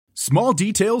Small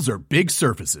details are big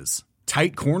surfaces.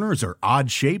 Tight corners are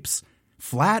odd shapes.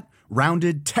 Flat,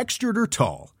 rounded, textured, or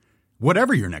tall.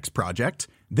 Whatever your next project,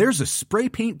 there's a spray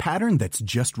paint pattern that's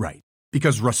just right.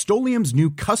 Because Rust-Oleum's new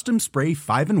Custom Spray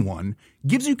 5-in-1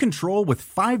 gives you control with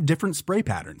 5 different spray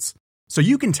patterns. So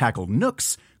you can tackle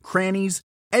nooks, crannies,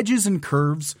 edges, and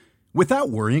curves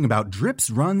without worrying about drips,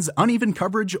 runs, uneven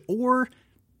coverage, or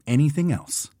anything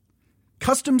else.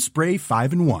 Custom Spray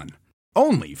 5-in-1.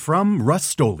 Only from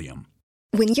Rust-Oleum.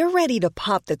 When you're ready to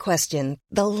pop the question,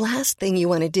 the last thing you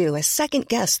want to do is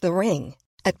second-guess the ring.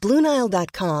 At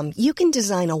BlueNile.com, you can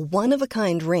design a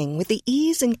one-of-a-kind ring with the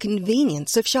ease and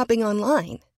convenience of shopping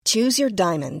online. Choose your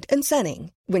diamond and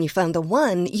setting. When you find the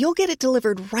one, you'll get it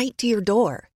delivered right to your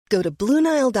door. Go to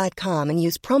BlueNile.com and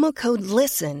use promo code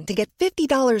LISTEN to get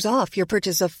 $50 off your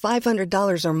purchase of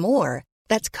 $500 or more.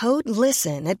 That's code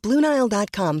LISTEN at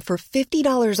BlueNile.com for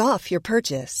 $50 off your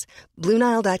purchase.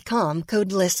 BlueNile.com,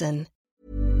 code LISTEN.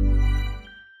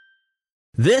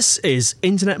 This is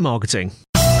Internet Marketing.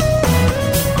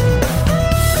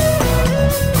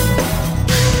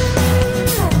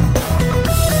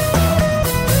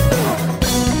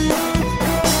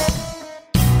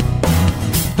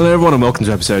 Hello everyone and welcome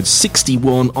to episode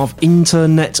 61 of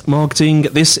Internet Marketing.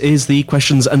 This is the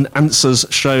questions and answers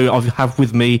show. I have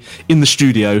with me in the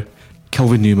studio,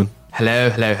 Kelvin Newman. Hello.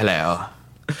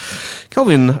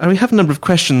 Kelvin, we have a number of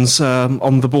questions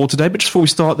on the board today, but just before we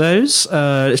start those,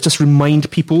 let's just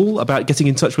remind people about getting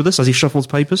in touch with us as he shuffles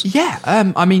papers. Yeah,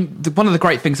 one of the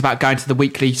great things about going to the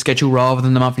weekly schedule rather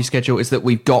than the monthly schedule is that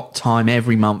we've got time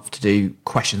every month to do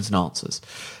questions and answers.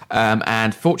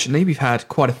 And fortunately, we've had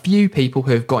quite a few people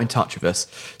who have got in touch with us.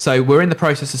 So we're in the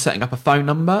process of setting up a phone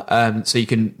number so you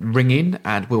can ring in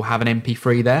and we'll have an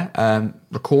MP3 there,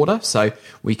 recorder, so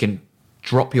we can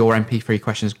drop your MP3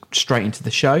 questions straight into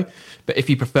the show. But if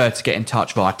you prefer to get in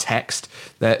touch via text,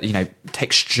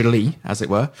 textually, as it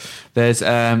were, there's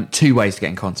 2 ways to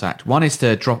get in contact. One is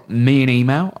to drop me an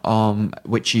email,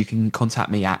 which you can contact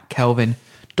me at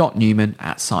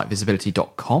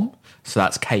kelvin.newman@sitevisibility.com. So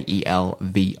that's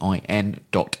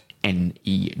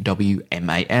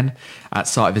KELVIN.NEWMAN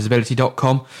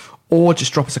 @sitevisibility.com. Or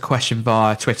just drop us a question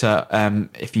via Twitter.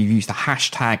 If you use the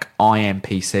hashtag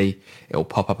IMPC, it will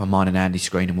pop up on mine and Andy's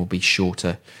screen, and we'll be sure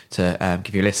to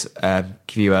give you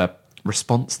a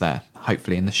response there,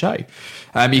 hopefully in the show.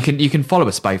 You can follow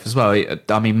us both as well.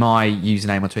 I mean, my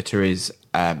username on Twitter is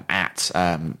at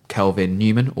Kelvin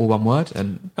Newman, all one word,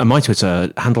 and my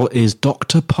Twitter handle is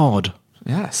Dr. Pod.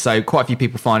 Yeah, so quite a few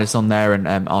people find us on there and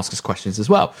ask us questions as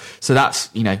well. So that's,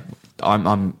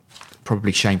 I'm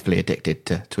probably shamefully addicted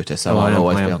to Twitter, so I'll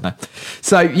always be on there.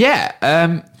 So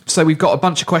yeah, so we've got a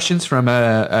bunch of questions from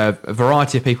a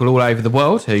variety of people all over the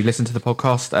world who listen to the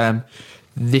podcast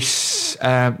this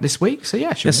week. So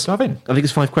yeah, should we dive in? I think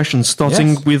it's 5 questions,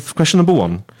 starting with question number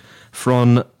 1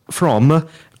 from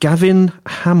Gavin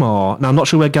Hamar. Now, I'm not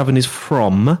sure where Gavin is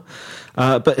from,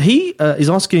 but he is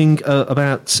asking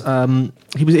about.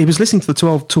 He was listening to the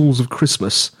 12 Tools of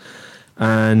Christmas,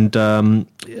 and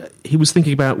he was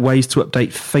thinking about ways to update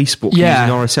Facebook using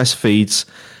RSS feeds,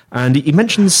 and he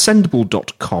mentioned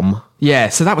Sendable.com. Yeah,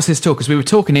 so that was his talk, because we were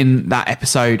talking in that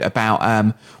episode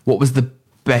about what was the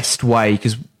best way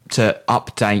to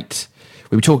update.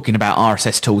 We were talking about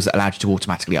RSS tools that allowed you to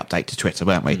automatically update to Twitter,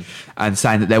 weren't we? And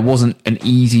saying that there wasn't an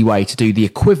easy way to do the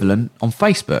equivalent on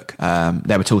Facebook.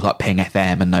 There were tools like Ping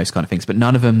FM and those kind of things, but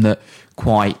none of them that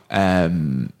quite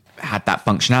had that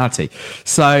functionality.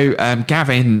 So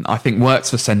Gavin, I think, works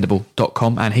for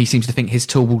Sendable.com, and he seems to think his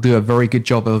tool will do a very good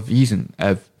job of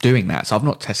doing that. So I've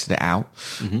not tested it out,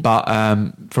 but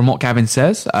from what Gavin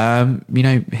says,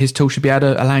 his tool should be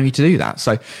able to allow you to do that.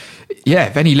 So yeah,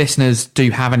 if any listeners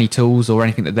do have any tools or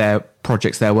anything that their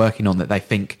projects they're working on that they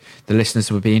think the listeners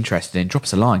would be interested in, drop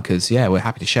us a line, because we're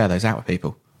happy to share those out with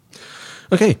people.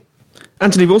 Okay,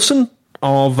 Anthony Wilson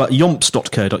of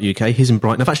yomps.co.uk. He's in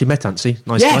Brighton. I've actually met Anthony.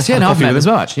 Nice guy. Yeah, I've met him as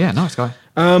well, actually. Yeah, nice guy.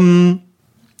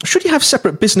 Should you have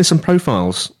separate business and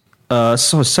profiles? Sorry,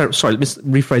 let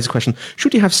me rephrase the question.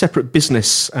 Should you have separate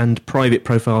business and private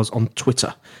profiles on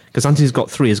Twitter? Because Anthony's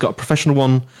got 3. He's got a professional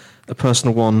one, a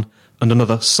personal one, and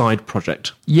another side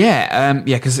project.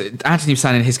 Because Anthony was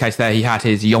saying in his case there, he had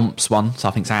his Yomps one, so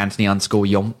I think it's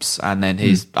Anthony_Yomps, and then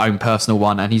his own personal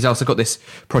one, and he's also got this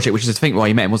project, which is, I think,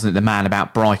 you met him, wasn't it, the Man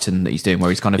About Brighton that he's doing,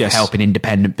 where he's kind of helping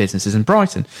independent businesses in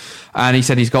Brighton. And he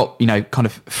said he's got, kind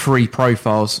of 3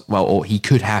 profiles, or he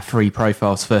could have 3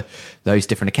 profiles for those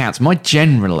different accounts. My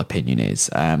general opinion is,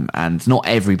 and not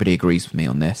everybody agrees with me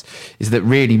on this, is that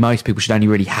really most people should only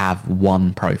really have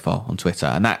one profile on Twitter,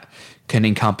 and that can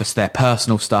encompass their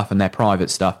personal stuff and their private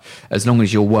stuff, as long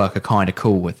as your work are kind of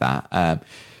cool with that.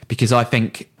 because I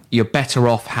think you're better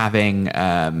off having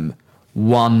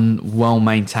one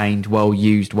well-maintained,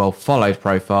 well-used, well-followed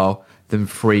profile than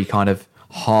 3 kind of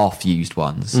half-used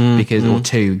ones, or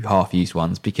 2 half-used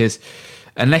ones, because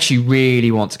unless you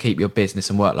really want to keep your business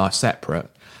and work life separate,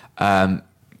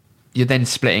 you're then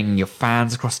splitting your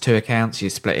fans across 2 accounts, you're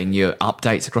splitting your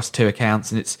updates across 2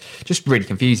 accounts, and it's just really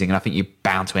confusing. And I think you're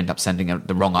bound to end up sending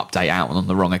the wrong update out on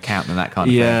the wrong account and that kind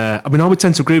of thing. Yeah, I mean, I would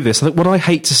tend to agree with this. I think what I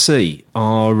hate to see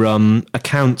are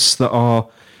accounts that are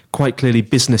quite clearly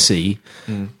businessy,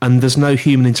 and there's no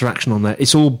human interaction on there.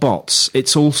 It's all bots.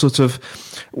 It's all sort of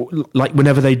like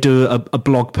whenever they do a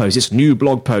blog post, it's a new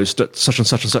blog post at such and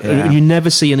such and such, and you never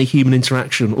see any human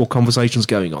interaction or conversations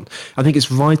going on. I think it's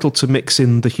vital to mix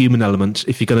in the human element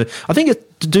if you're going to. I think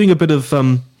doing a bit of.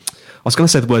 I was going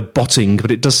to say the word botting, but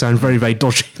it does sound very, very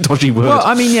dodgy word. Well,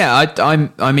 I mean, yeah,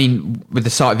 I mean, with the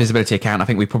site visibility account, I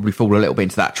think we probably fall a little bit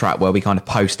into that trap where we kind of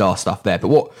post our stuff there. But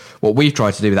what we've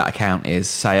tried to do with that account is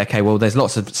say, okay, well, there's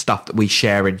lots of stuff that we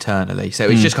share internally. So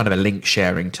it's just kind of a link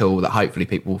sharing tool that hopefully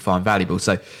people will find valuable.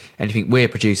 So anything we're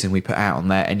producing, we put out on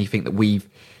there. Anything that we've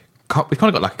kind of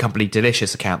got like a Company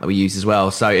Delicious account that we use as well.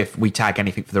 So if we tag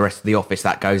anything for the rest of the office,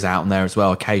 that goes out on there as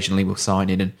well. Occasionally we'll sign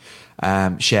in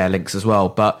and share links as well.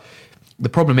 But the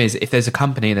problem is, if there's a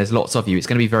company and there's lots of you, it's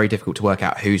going to be very difficult to work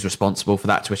out who's responsible for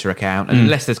that Twitter account. And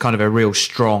unless there's kind of a real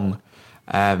strong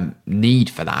need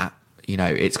for that,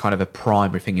 it's kind of a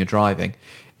primary thing you're driving,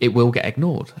 it will get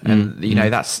ignored. And,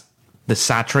 that's the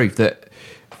sad truth, that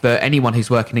for anyone who's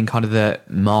working in kind of the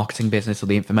marketing business or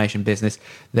the information business,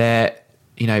 their,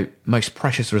 most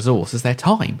precious resource is their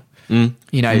time.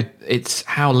 It's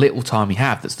how little time we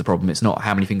have that's the problem. It's not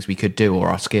how many things we could do or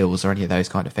our skills or any of those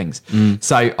kind of things.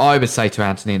 So I would say to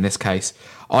Anthony in this case,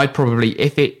 I'd probably,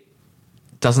 if it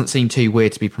doesn't seem too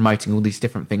weird to be promoting all these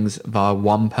different things via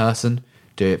one person,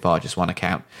 do it via just one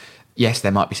account. Yes,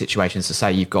 there might be situations to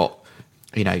say you've got,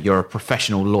 you're a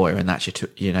professional lawyer and that's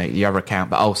your other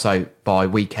account, but also by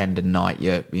weekend and night,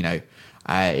 you're,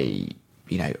 a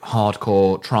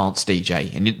hardcore trance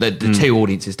DJ, and the 2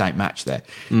 audiences don't match there,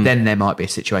 then there might be a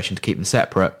situation to keep them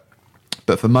separate.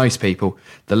 But for most people,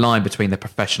 the line between the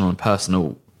professional and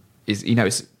personal is,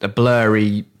 it's a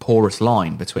blurry, porous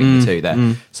line between the 2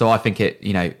 there. So I think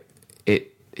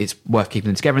it's worth keeping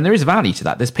them together. And there is a value to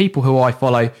that. There's people who I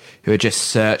follow who are just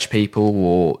search people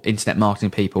or internet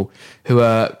marketing people who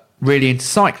are really into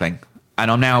cycling. And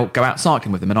I'll now go out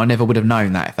cycling with them, and I never would have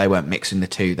known that if they weren't mixing the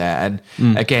 2 there.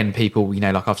 And again, people,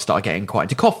 like I've started getting quite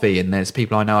into coffee, and there's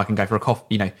people I know I can go for a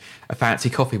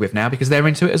fancy coffee with now because they're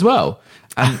into it as well.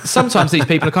 And sometimes these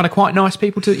people are kind of quite nice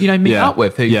people to meet up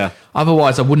with, who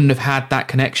otherwise I wouldn't have had that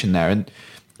connection there. And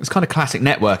it's kind of classic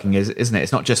networking, isn't it?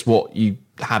 It's not just what you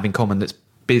have in common that's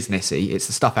businessy; it's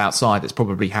the stuff outside that's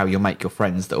probably how you'll make your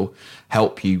friends that will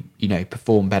help you,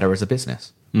 perform better as a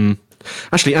business.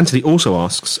 Actually, Anthony also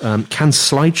asks, can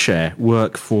SlideShare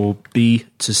work for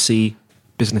B2C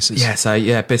businesses?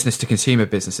 Business to consumer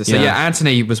businesses. So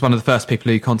Anthony was one of the first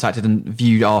people who contacted and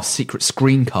viewed our secret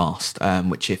screencast,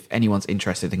 which if anyone's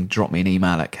interested, they can drop me an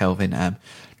email at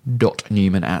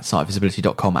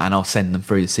kelvin.newman@sitevisibility.com and I'll send them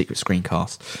through the secret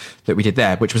screencast that we did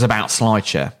there, which was about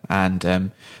SlideShare.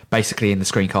 And basically in the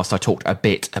screencast, I talked a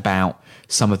bit about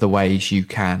some of the ways you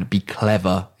can be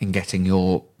clever in getting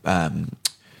your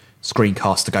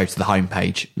screencast to go to the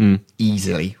homepage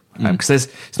easily, because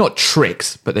it's not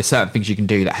tricks, but there's certain things you can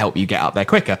do that help you get up there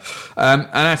quicker. And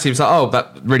Anthony was like, "Oh,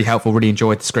 that really helpful. Really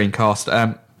enjoyed the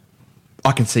screencast.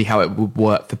 I can see how it would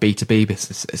work for B2B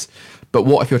businesses, but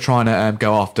what if you're trying to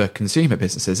go after consumer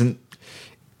businesses?" And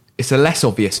it's a less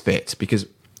obvious fit because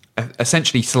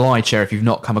essentially SlideShare, if you've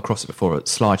not come across it before, at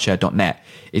slideshare.net,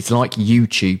 it's like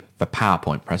YouTube for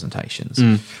PowerPoint presentations.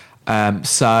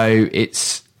 So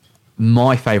it's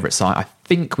my favourite site. I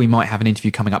think we might have an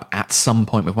interview coming up at some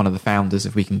point with one of the founders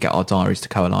if we can get our diaries to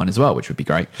co-align as well, which would be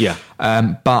great.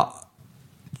 But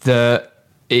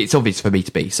it's obvious for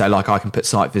B2B. So like I can put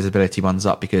site visibility ones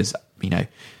up because,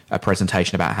 a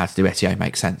presentation about how to do SEO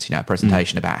makes sense. A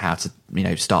presentation about how to,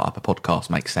 start up a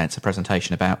podcast makes sense. A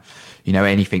presentation about,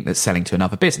 anything that's selling to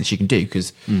another business you can do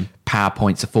because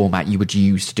PowerPoint's a format you would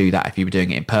use to do that if you were doing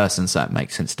it in person. So it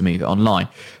makes sense to move it online.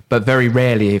 But very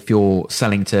rarely, if you're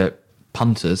selling to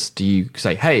punters, do you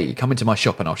say, "Hey, come into my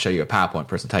shop and I'll show you a PowerPoint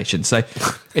presentation"? So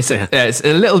it's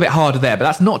a little bit harder there, but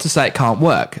that's not to say it can't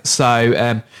work.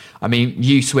 So,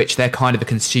 USwitch, they're kind of a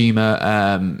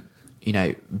consumer,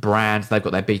 brand. They've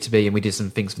got their B2B, and we did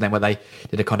some things for them where they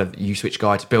did a kind of USwitch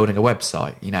guide to building a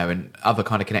website, and other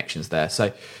kind of connections there.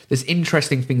 So there's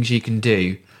interesting things you can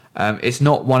do It's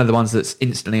not one of the ones that's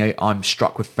instantly I'm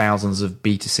struck with thousands of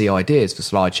B2C ideas for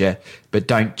SlideShare, but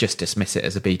don't just dismiss it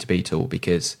as a B2B tool,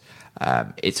 because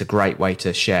it's a great way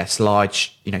to share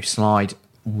slideware,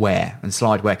 and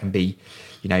slideware can be,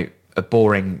 a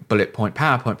boring bullet point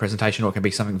PowerPoint presentation, or it can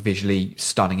be something visually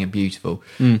stunning and beautiful.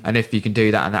 And if you can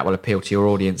do that and that will appeal to your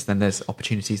audience, then there's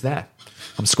opportunities there.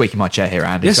 I'm squeaking my chair here,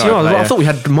 Andy. Yes, you are. I thought we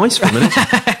had mice for a minute.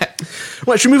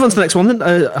 Well, should we move on to the next one then?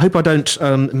 I hope I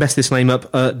don't mess this name up.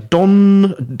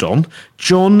 John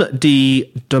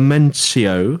D.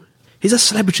 Dementio. He's a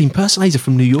celebrity impersonator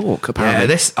from New York,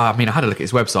 apparently. I had a look at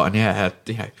his website,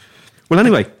 and Well,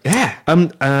 anyway.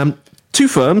 Yeah. Two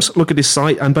firms look at his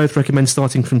site and both recommend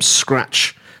starting from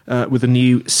scratch with a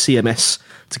new CMS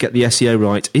to get the SEO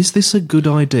right. Is this a good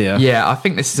idea? Yeah, I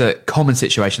think this is a common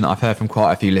situation that I've heard from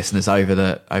quite a few listeners over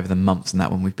the months and that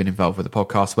when we've been involved with the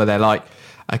podcast, where they're like,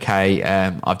 okay,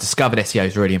 I've discovered SEO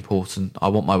is really important. I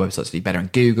want my website to do better in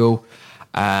Google.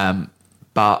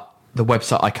 But the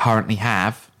website I currently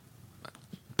have,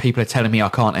 people are telling me I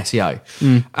can't SEO.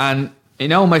 And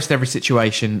in almost every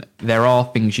situation, there are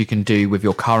things you can do with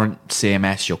your current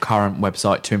CMS, your current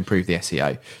website, to improve the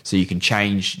SEO. So you can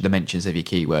change the mentions of your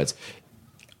keywords.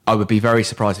 I would be very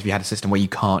surprised if you had a system where you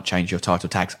can't change your title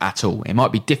tags at all. It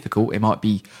might be difficult, it might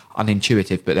be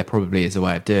unintuitive, but there probably is a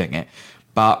way of doing it.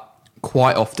 But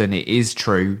quite often it is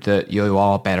true that you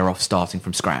are better off starting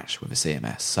from scratch with a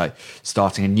CMS. So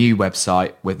starting a new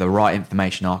website with the right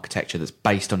information architecture that's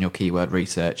based on your keyword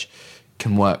research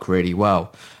can work really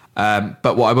well.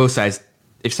 But what I will say is,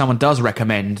 if someone does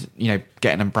recommend,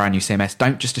 getting a brand new CMS,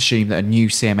 don't just assume that a new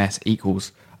CMS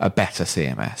equals a better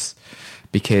CMS,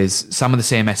 because some of the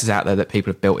CMSs out there that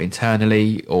people have built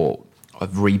internally or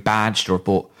have rebadged or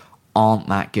bought aren't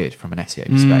that good from an SEO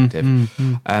perspective.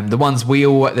 The ones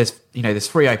there's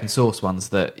free open source ones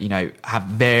that, have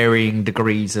varying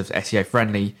degrees of SEO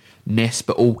friendliness,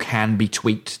 but all can be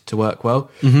tweaked to work well.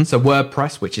 So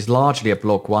WordPress, which is largely a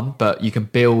blog one, but you can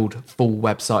build full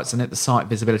websites in it. The site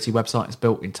visibility website is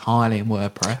built entirely in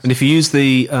WordPress. And if you use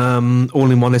the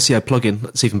all-in-one SEO plugin,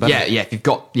 that's even better. Yeah. If you've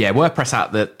got WordPress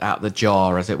out the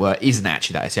jar, as it were, isn't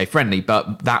actually that SEO friendly,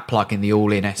 but that plugin, the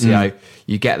all-in SEO,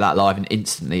 you get that live and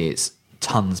instantly it's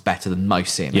tons better than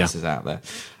most CMSs out there.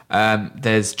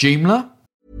 There's Joomla.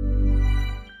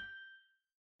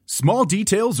 Small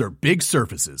details are big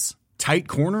surfaces. Tight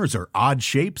corners are odd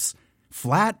shapes.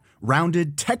 Flat,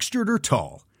 rounded, textured, or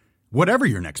tall. Whatever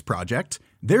your next project,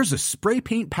 there's a spray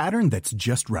paint pattern that's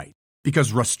just right.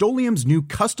 Because Rust-Oleum's new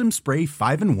Custom Spray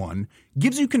 5-in-1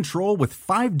 gives you control with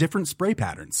 5 different spray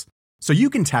patterns. So you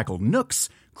can tackle nooks,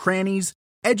 crannies,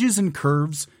 edges, and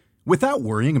curves without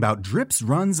worrying about drips,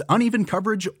 runs, uneven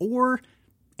coverage, or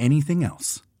anything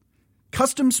else.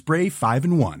 Custom Spray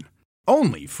 5-in-1.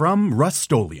 Only from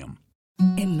Rust-Oleum.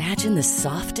 Imagine the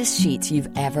softest sheets you've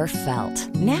ever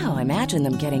felt. Now imagine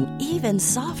them getting even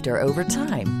softer over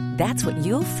time. That's what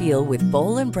you'll feel with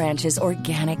Boll & Branch's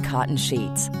organic cotton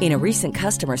sheets. In a recent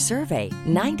customer survey,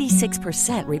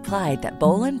 96% replied that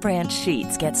Boll & Branch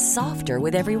sheets get softer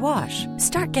with every wash.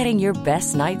 Start getting your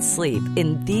best night's sleep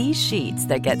in these sheets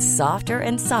that get softer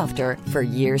and softer for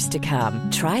years to come.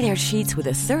 Try their sheets with a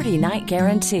 30-night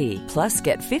guarantee. Plus,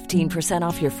 get 15%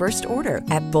 off your first order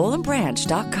at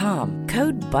bollandbranch.com.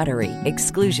 Code BUTTERY.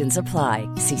 Exclusions apply.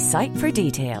 See site for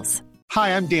details.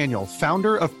 Hi, I'm Daniel,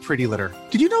 founder of Pretty Litter.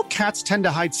 Did you know cats tend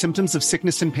to hide symptoms of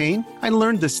sickness and pain? I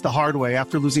learned this the hard way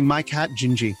after losing my cat,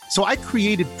 Gingy. So I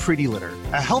created Pretty Litter,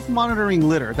 a health monitoring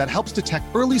litter that helps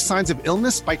detect early signs of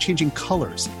illness by changing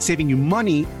colors, saving you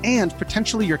money and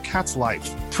potentially your cat's life.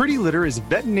 Pretty Litter is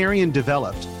veterinarian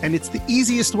developed, and it's the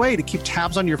easiest way to keep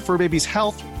tabs on your fur baby's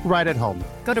health right at home.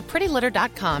 Go to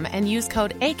prettylitter.com and use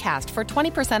code ACAST for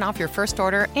 20% off your first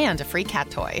order and a free cat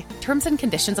toy. Terms and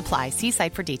conditions apply. See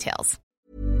site for details.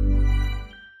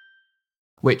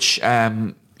 Which,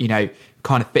 kind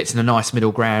of fits in a nice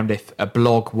middle ground if a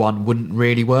blog one wouldn't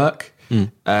really work,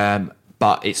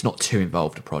 but it's not too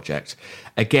involved a project.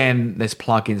 Again, there's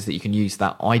plugins that you can use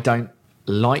that I don't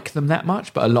like them that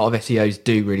much, but a lot of SEOs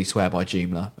do really swear by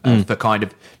Joomla for kind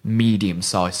of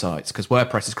medium-sized sites, because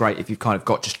WordPress is great if you've kind of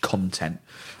got just content.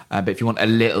 But if you want a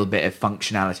little bit of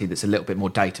functionality that's a little bit more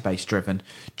database-driven,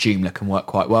 Joomla can work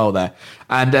quite well there.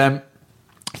 And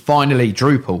finally,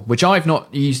 Drupal, which I've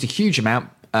not used a huge amount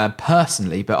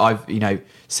personally, but I've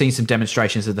seen some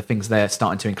demonstrations of the things they're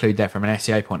starting to include there from an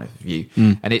SEO point of view,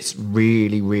 and it's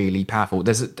really, really powerful.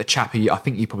 There's a chap who I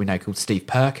think you probably know called Steve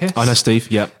Purkis. I know Steve,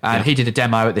 yep. And he did a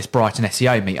demo at this Brighton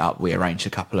SEO meetup we arranged a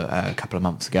couple of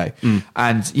months ago.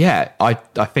 And yeah, I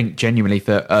think genuinely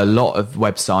for a lot of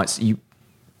websites,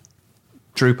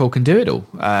 Drupal can do it all.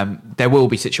 There will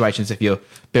be situations if you're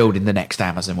building the next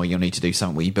Amazon where you'll need to do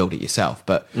something where you build it yourself.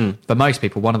 But for most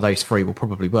people, one of those three will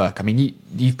probably work. I mean,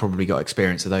 you've probably got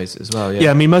experience of those as well.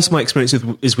 Yeah, I mean, most of my experience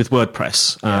is with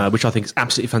WordPress, which I think is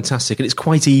absolutely fantastic. And it's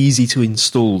quite easy to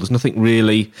install. There's nothing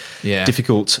really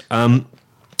difficult.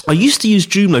 I used to use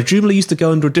Joomla. Joomla used to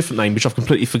go under a different name, which I've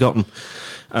completely forgotten.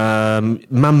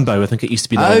 Mambo, I think it used to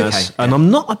be known as. And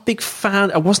I'm not a big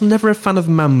fan. I was never a fan of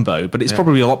Mambo, but it's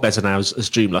probably a lot better now as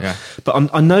Joomla. Yeah. But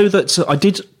I know that I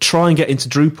did try and get into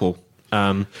Drupal,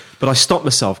 but I stopped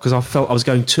myself because I felt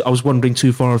I was wandering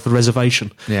too far off the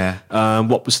reservation. Yeah.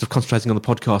 What was sort of concentrating on the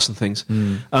podcast and things.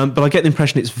 But I get the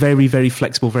impression it's very, very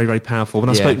flexible, very, very powerful. When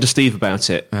I've spoken to Steve about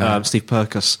it, Steve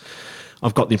Perkus,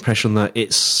 I've got the impression that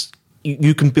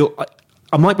you can build.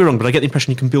 I might be wrong, but I get the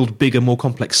impression you can build bigger, more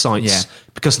complex sites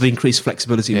because of the increased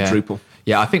flexibility in Drupal.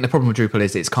 Yeah, I think the problem with Drupal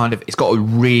is it's got a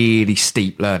really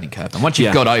steep learning curve, and once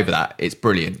you've got over that, it's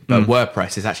brilliant. But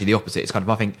WordPress is actually the opposite. It's kind of,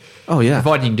 I think,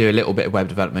 providing you can do a little bit of web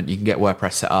development, you can get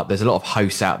WordPress set up. There's a lot of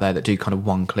hosts out there that do kind of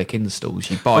one-click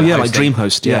installs. You buy like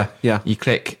DreamHost. Yeah. You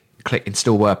click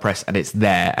install WordPress, and it's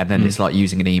there, and then it's like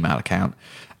using an email account,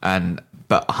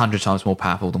 but 100 times more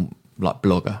powerful than like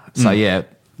Blogger. So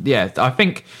yeah, I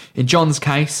think in John's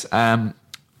case, I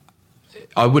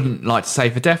wouldn't like to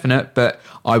say for definite, but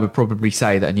I would probably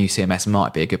say that a new CMS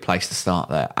might be a good place to start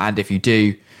there. And if you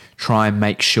do, try and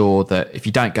make sure that if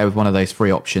you don't go with one of those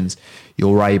three options,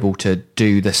 you're able to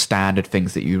do the standard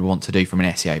things that you want to do from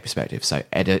an SEO perspective. So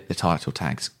edit the title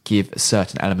tags, give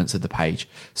certain elements of the page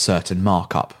certain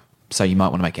markup. So you might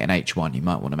want to make it an H1, you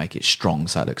might want to make it strong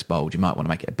so it looks bold, you might want to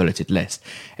make it a bulleted list.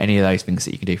 Any of those things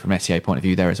that you can do from an SEO point of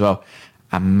view there as well.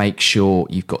 And make sure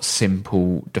you've got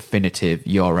simple, definitive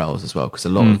URLs as well, because a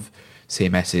lot of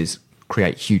CMSs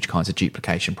create huge kinds of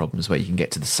duplication problems where you can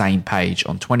get to the same page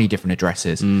on 20 different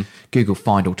addresses, Google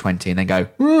find all 20 and then go,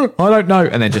 I don't know,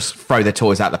 and then just throw their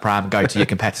toys out the pram and go to your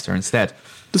competitor instead.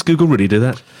 Does Google really do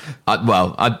that?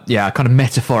 Kind of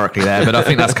metaphorically there, but I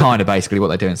think that's kind of basically what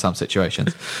they do in some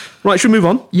situations. Right, should we move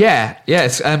on?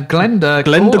 Yes. Glenda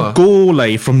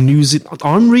Gourlay from New Zealand.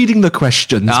 I'm reading the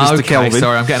questions, Mr. Kelvin.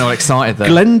 Sorry, I'm getting all excited there.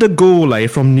 Glenda Gourlay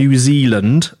from New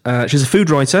Zealand. She's a food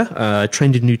writer,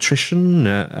 trained in nutrition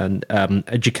and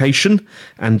education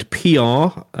and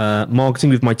PR, marketing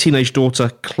with my teenage daughter,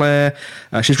 Claire.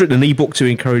 She's written an ebook to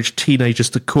encourage teenagers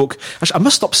to cook. Actually, I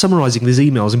must stop summarising these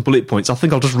emails in bullet points. I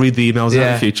think I'll just read the emails out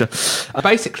in the future.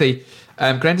 Basically,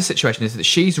 Glenda's situation is that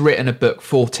she's written a book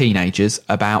for teenagers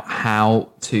about how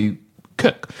to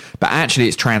cook. But actually,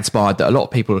 it's transpired that a lot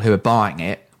of people who are buying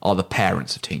it are the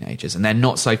parents of teenagers, and they're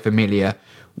not so familiar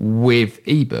with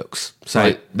ebooks.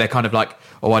 So they're kind of like,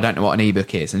 I don't know what an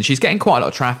ebook is. And she's getting quite a lot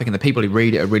of traffic, and the people who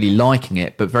read it are really liking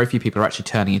it, but very few people are actually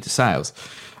turning into sales.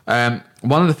 One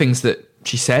of the things that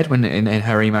she said when in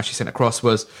her email she sent across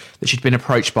was that she'd been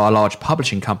approached by a large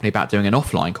publishing company about doing an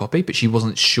offline copy, but she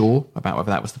wasn't sure about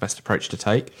whether that was the best approach to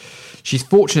take. She's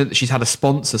fortunate that she's had a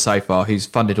sponsor so far who's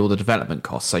funded all the development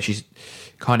costs, so she's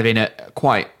kind of in a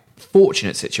quite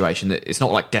fortunate situation that it's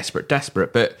not like desperate,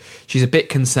 but she's a bit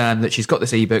concerned that she's got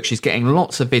this ebook, she's getting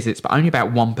lots of visits, but only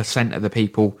about 1% of the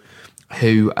people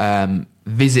who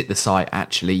visit the site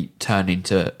actually turn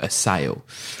into a sale.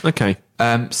 Okay.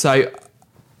 So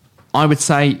I would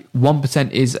say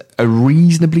 1% is a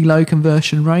reasonably low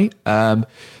conversion rate, but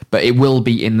it will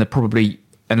be in the probably,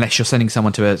 unless you're sending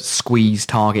someone to a squeeze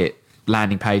target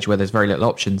landing page where there's very little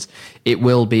options, it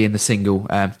will be in the single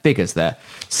figures there.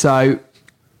 So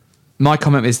my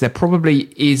comment is there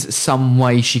probably is some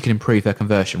way she can improve her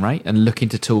conversion rate and look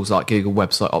into tools like Google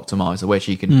Website Optimizer where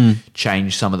she can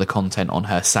change some of the content on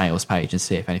her sales page and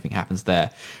see if anything happens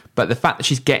there. But the fact that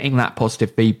she's getting that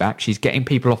positive feedback, she's getting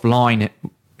people offline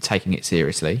taking it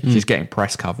seriously. She's getting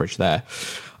press coverage there.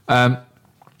 I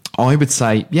would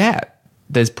say,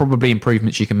 there's probably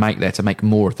improvements you can make there to make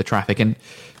more of the traffic. And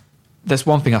that's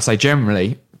one thing I say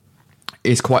generally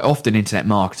is quite often internet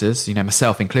marketers,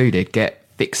 myself included, get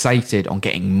fixated on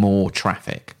getting more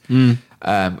traffic.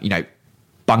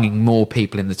 Bunging more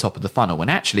people in the top of the funnel, when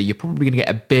actually you're probably going to get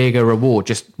a bigger reward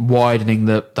just widening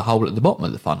the hole at the bottom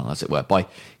of the funnel, as it were, by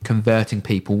converting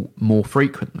people more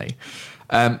frequently.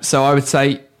 So I would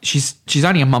say she's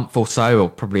only a month or so, or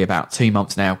probably about 2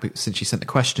 months now since she sent the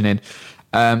question in.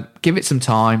 Give it some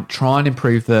time, try and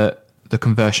improve the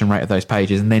conversion rate of those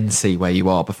pages, and then see where you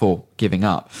are before giving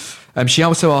up. She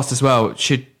also asked as well,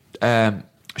 should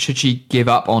should she give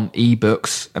up on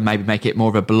ebooks and maybe make it more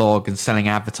of a blog and selling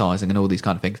advertising and all these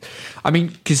kind of things? I mean,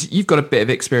 because you've got a bit of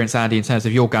experience, Andy, in terms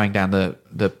of you're going down the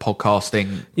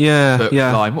podcasting book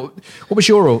line. What was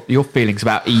your feelings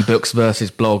about ebooks versus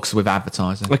blogs with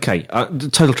advertising? Okay,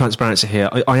 total transparency here.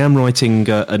 I am writing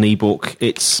an ebook.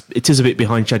 It is a bit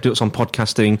behind schedule. It's on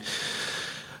podcasting.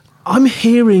 I'm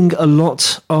hearing a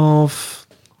lot of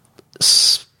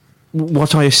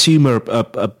what I assume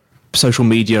are social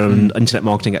media and internet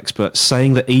marketing experts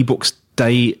saying that ebooks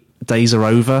days are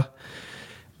over,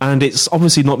 and it's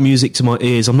obviously not music to my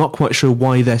ears. I'm not quite sure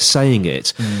why they're saying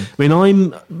it. I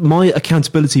mean, my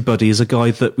accountability buddy is a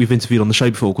guy that we've interviewed on the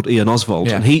show before called Ian Oswald,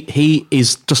 and he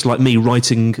is just like me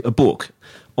writing a book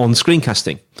on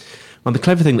screencasting. And the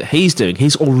clever thing that he's doing,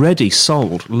 he's already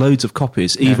sold loads of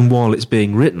copies even while it's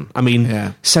being written. I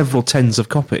mean, several tens of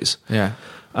copies. Yeah.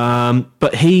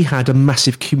 But he had a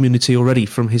massive community already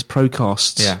from his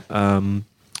Procasts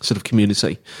sort of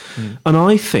community. And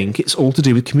I think it's all to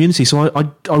do with community. So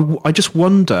I just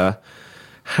wonder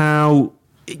how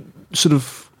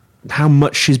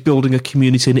much she's building a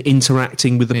community and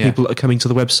interacting with the people that are coming to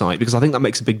the website, because I think that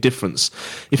makes a big difference.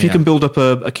 If you can build up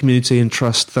a community and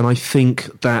trust, then I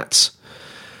think that,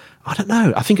 I don't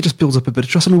know, I think it just builds up a bit of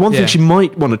trust. I mean, one thing she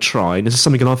might want to try, and this is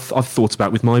something I've thought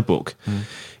about with my book,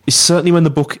 is certainly when the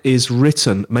book is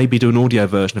written, maybe do an audio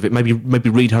version of it, maybe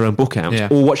read her own book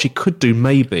out. Or what she could do,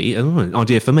 maybe, an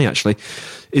idea for me actually,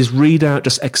 is read out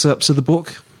just excerpts of the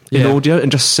book in audio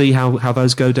and just see how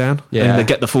those go down. And they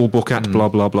get the full book out, blah,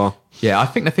 blah, blah. Yeah, I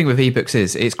think the thing with ebooks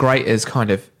is it's great as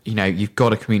kind of, you know, you've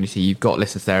got a community, you've got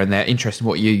listeners there and they're interested in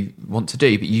what you want to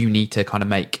do, but you need to kind of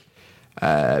make,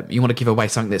 you want to give away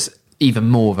something that's even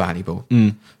more valuable.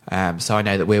 So I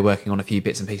know that we're working on a few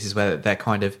bits and pieces where they're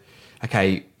kind of,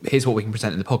 okay, here's what we can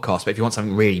present in the podcast, but if you want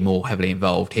something really more heavily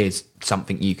involved, here's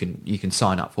something you can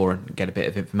sign up for and get a bit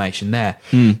of information there.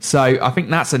 So I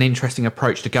think that's an interesting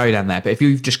approach to go down there. But if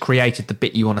you've just created the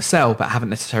bit you want to sell but haven't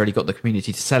necessarily got the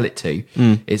community to sell it to,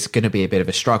 it's going to be a bit of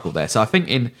a struggle there. So I think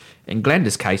in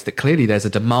Glenda's case, that clearly there's a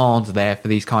demand there for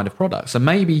these kind of products. So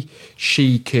maybe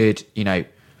she could, you know,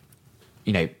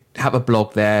 have a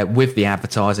blog there with the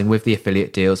advertising, with the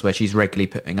affiliate deals, where she's regularly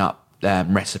putting up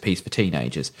recipes for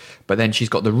teenagers, but then she's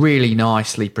got the really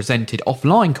nicely presented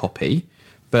offline copy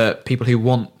for people who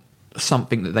want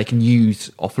something that they can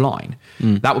use offline.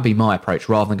 That would be my approach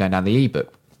rather than going down the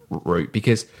ebook route,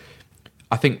 because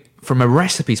I think from a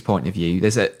recipes point of view,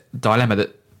 there's a dilemma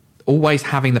that always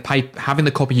having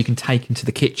the copy you can take into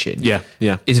the kitchen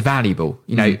is valuable.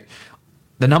 You know,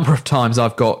 the number of times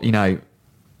I've got, you know,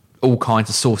 all kinds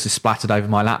of sauces splattered over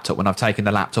my laptop when I've taken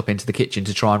the laptop into the kitchen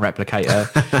to try and replicate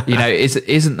you know,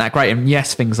 isn't that great? And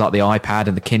yes, things like the iPad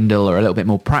and the Kindle are a little bit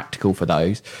more practical for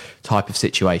those type of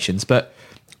situations, but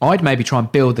I'd maybe try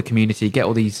and build the community, get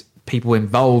all these people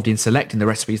involved in selecting the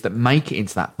recipes that make it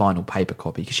into that final paper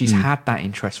copy, because she's had that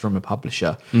interest from a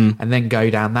publisher, and then go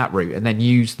down that route and then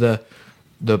use the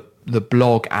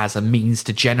blog as a means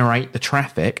to generate the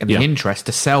traffic and the interest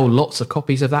to sell lots of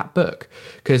copies of that book.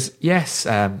 Because yes,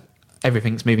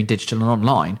 everything's moving digital and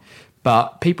online,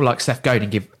 but people like Seth Godin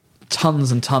give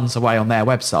tons and tons away on their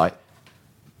website,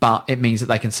 but it means that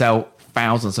they can sell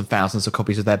thousands and thousands of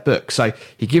copies of their book. So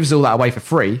he gives all that away for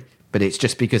free, but it's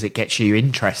just because it gets you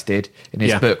interested in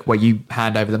his book, where you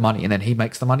hand over the money and then he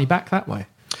makes the money back that way.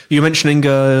 You're mentioning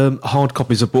hard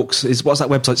copies of books. What's that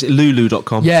website? Is it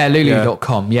lulu.com? Yeah,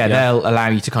 lulu.com. Yeah, they'll allow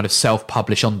you to kind of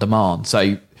self-publish on demand.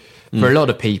 So for a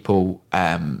lot of people,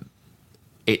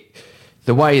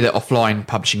 the way that offline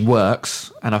publishing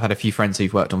works, and I've had a few friends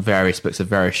who've worked on various books of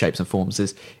various shapes and forms,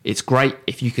 is it's great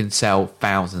if you can sell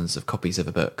thousands of copies of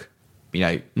a book. You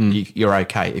know, you're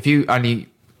okay. If you only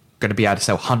going to be able to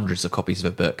sell hundreds of copies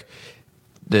of a book,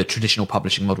 the traditional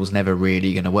publishing model is never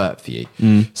really going to work for you.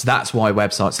 So that's why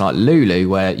websites like Lulu,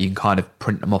 where you can kind of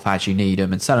print them off as you need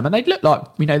them and sell them, and they look like,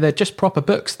 you know, they're just proper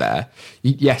books there.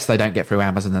 Yes, they don't get through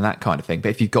Amazon and that kind of thing, but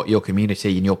if you've got your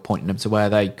community and you're pointing them to where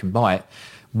they can buy it,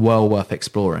 well worth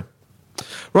exploring.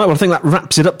 Right, well, I think that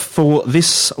wraps it up for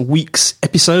this week's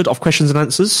episode of Questions and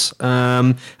Answers.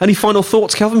 Any final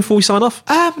thoughts, Calvin, before we sign off?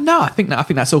 No, I think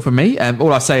that's all from me.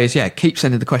 All I say is, keep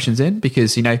sending the questions in,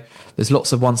 because, you know, there's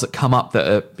lots of ones that come up that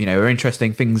are, you know, are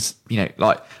interesting things. You know,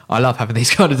 like I love having these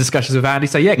kind of discussions with Andy.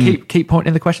 So keep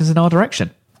pointing the questions in our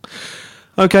direction.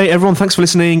 Okay, everyone, thanks for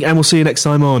listening, and we'll see you next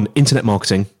time on Internet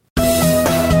Marketing.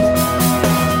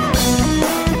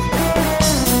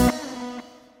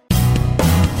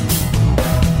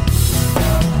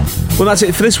 Well, that's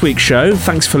it for this week's show.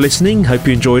 Thanks for listening. Hope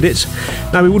you enjoyed it.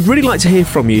 Now, we would really like to hear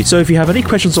from you, so if you have any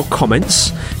questions or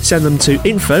comments, send them to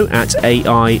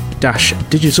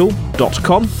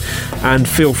info@ai-digital.com, and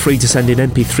feel free to send in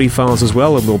MP3 files as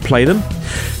well, and we'll play them.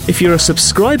 If you're a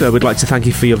subscriber, we'd like to thank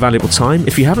you for your valuable time.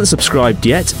 If you haven't subscribed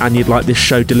yet and you'd like this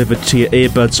show delivered to your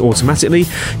earbuds automatically,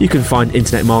 you can find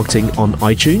Internet Marketing on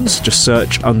iTunes. Just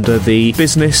search under the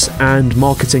business and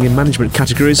marketing and management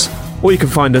categories. Or you can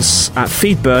find us at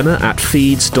Feedburner at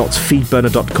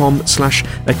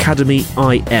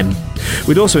feeds.feedburner.com/academyim.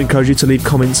 We'd also encourage you to leave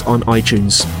comments on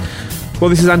iTunes. Well,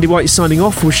 this is Andy White signing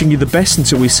off, wishing you the best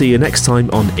until we see you next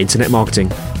time on Internet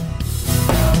Marketing.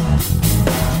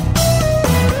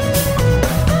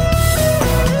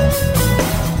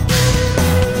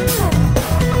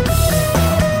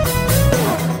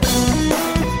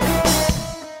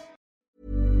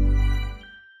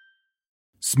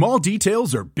 Small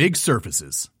details are big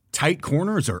surfaces. Tight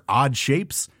corners are odd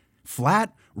shapes.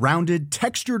 Flat, rounded,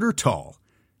 textured, or tall.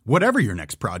 Whatever your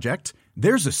next project,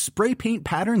 there's a spray paint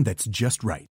pattern that's just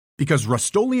right. Because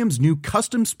Rust-Oleum's new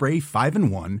Custom Spray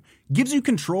 5-in-1 gives you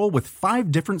control with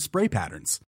 5 different spray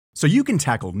patterns. So you can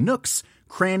tackle nooks,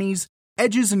 crannies,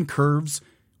 edges, and curves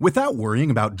without worrying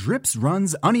about drips,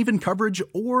 runs, uneven coverage,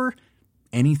 or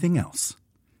anything else.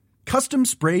 Custom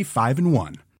Spray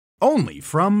 5-in-1. Only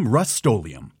from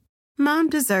Rust-Oleum. Mom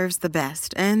deserves the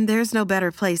best, and there's no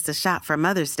better place to shop for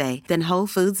Mother's Day than Whole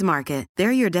Foods Market.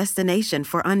 They're your destination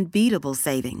for unbeatable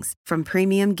savings, from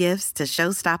premium gifts to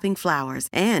show-stopping flowers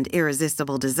and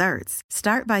irresistible desserts.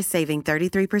 Start by saving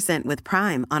 33% with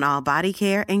Prime on all body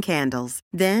care and candles.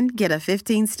 Then get a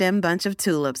 15-stem bunch of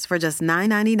tulips for just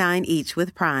 $9.99 each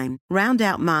with Prime. Round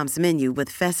out Mom's menu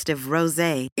with festive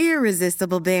rosé,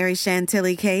 irresistible berry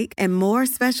chantilly cake, and more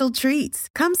special treats.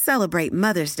 Come celebrate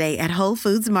Mother's Day at Whole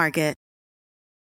Foods Market.